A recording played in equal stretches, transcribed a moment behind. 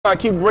I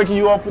keep breaking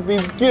you off with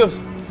these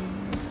gifts.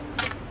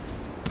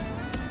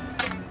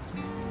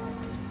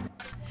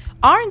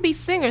 R&B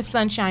singer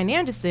Sunshine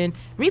Anderson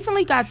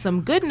recently got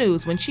some good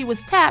news when she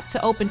was tapped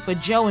to open for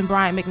Joe and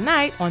Brian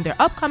McKnight on their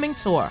upcoming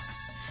tour.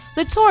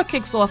 The tour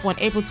kicks off on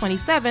April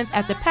 27th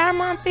at the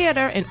Paramount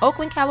Theater in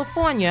Oakland,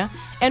 California,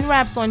 and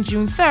wraps on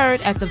June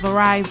 3rd at the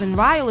Verizon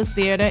Wireless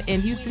Theater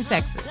in Houston,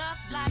 Texas.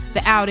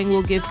 The outing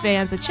will give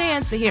fans a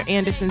chance to hear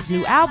Anderson's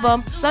new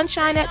album,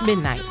 Sunshine at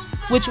Midnight,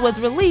 which was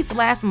released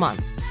last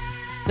month.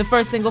 The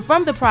first single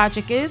from the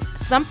project is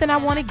Something I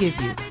Want to Give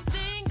You.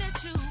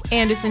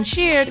 Anderson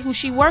shared who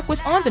she worked with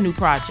on the new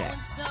project.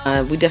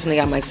 We definitely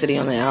got Mike City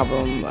on the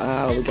album.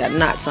 We got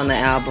Knots on the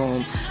album.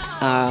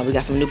 We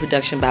got some new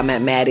production by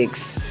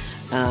Mathematics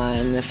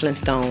and the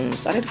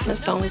Flintstones. Are they the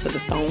Flintstones or the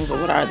Stones,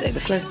 or what are they? The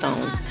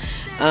Flintstones.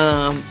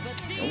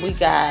 We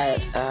got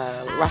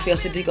Raphael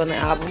Sadiq on the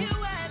album.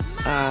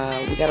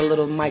 We got a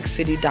little Mike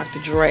City, Dr.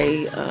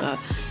 Dre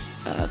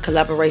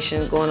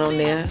collaboration going on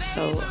there.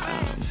 So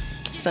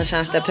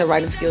Sunshine stepped her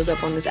writing skills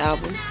up on this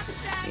album.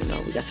 You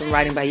know, we got some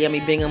writing by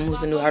Yemi Bingham,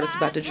 who's a new artist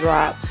about to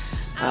drop.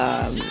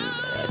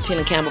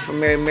 Tina Campbell from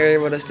Mary Mary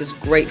wrote us this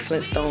great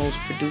Flintstones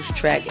produced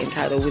track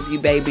entitled With You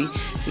Baby.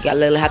 We got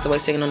Lily Hathaway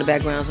singing on the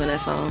backgrounds on that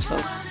song, so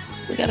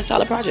we got a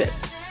solid project.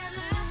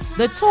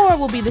 The tour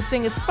will be the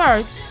singer's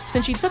first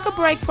since she took a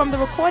break from the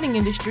recording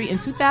industry in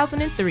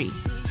 2003.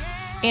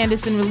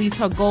 Anderson released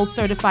her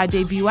gold-certified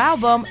debut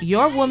album,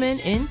 Your Woman,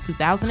 in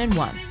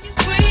 2001.